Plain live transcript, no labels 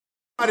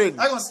I'm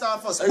gonna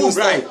start first. Boom.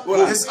 Right.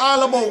 It's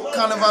all about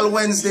Carnival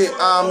Wednesday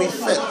Army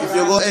Fete. If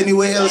you go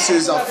anywhere else,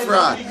 it's a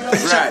fraud.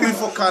 Check me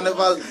for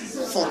Carnival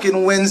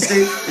fucking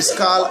Wednesday. It's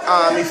called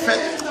Army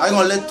Fete. I'm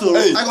gonna let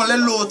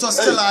Lotus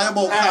tell you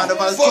about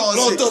Carnival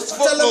Thursday.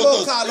 Tell them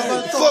about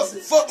Carnival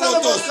Thursday. Tell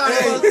them about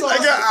Carnival Thursday. I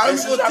got Army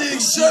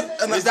fatigue shirt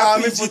and an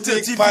Army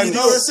fatigue pants.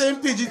 No, the same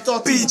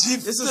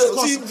PG-13. This is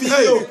custom.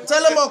 video.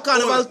 Tell them about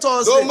Carnival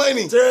Thursday. Don't mind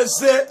me.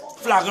 Thursday,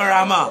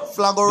 FlagOrama.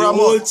 The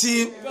whole FlagOrama.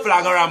 team,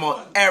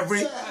 FlagOrama.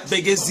 Every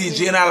biggest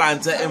DJ in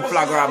Atlanta in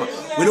FlagOrama.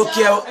 We don't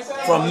care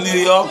from New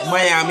York,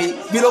 Miami.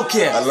 We don't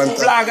care. Atlanta.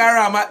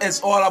 FlagOrama is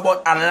all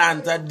about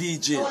Atlanta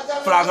DJ.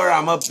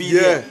 FlagOrama be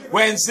here.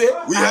 Wednesday,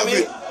 We have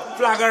it.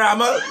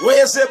 FlagOrama. Where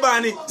you say,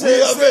 Barney? We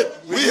have it.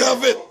 We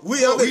have it.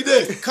 We have We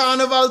did. it.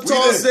 Carnival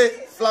Thursday,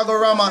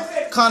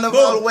 FlagOrama.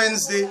 Carnival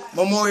Wednesday,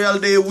 Memorial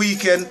Day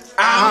weekend,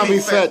 Army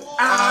Fete.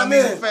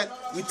 Army Fete.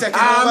 We taking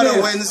over the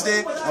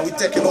Wednesday and we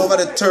taking over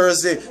the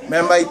Thursday.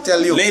 Remember I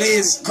tell you.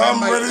 Ladies,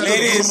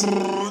 ladies,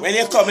 when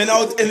you're coming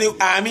out in the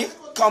army,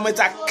 come with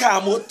a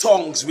camo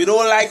tongues. We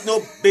don't like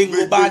no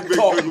bingo bag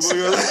tongues.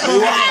 We want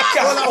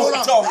camo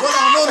tongues.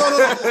 Hold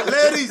on.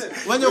 Ladies,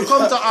 when you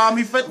come to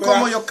Army Fete,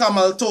 come with your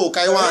camel toe.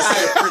 I want to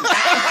say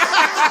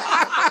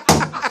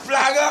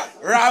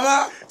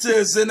FlagOrama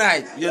Thursday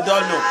night. You don't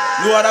know.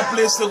 No other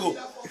place to go.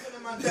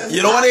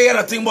 You don't want to hear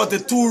a thing about the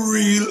too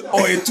real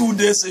or a too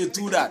this or a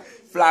too that.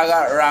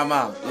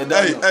 FlagOrama. You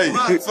don't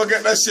know. Hey,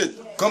 forget that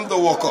shit. Come to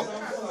walk up.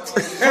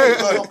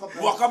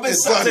 Walk up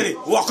is Saturday.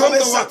 Walk up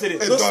is Saturday.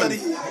 It's done.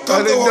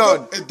 Come to walk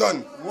up. It's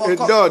done.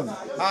 It's done.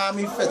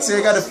 Army Fete. Say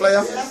you got the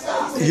flyer?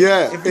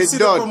 Yeah, if you see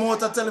the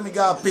promoter, tell him you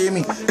gotta pay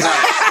me.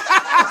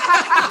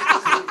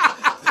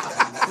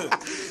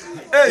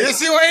 Hey, you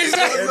see what he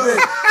said?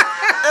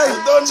 Hey,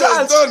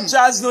 done.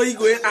 Charles know he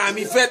going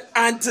Army Fete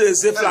and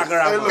Thursday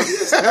FlagOrama.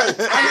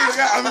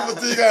 Army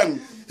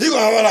fatigue. He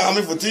gonna have an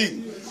army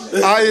fatigue.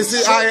 You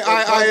see,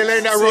 I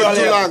let that road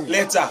too long.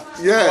 Later.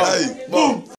 Yeah. Hey. Boom.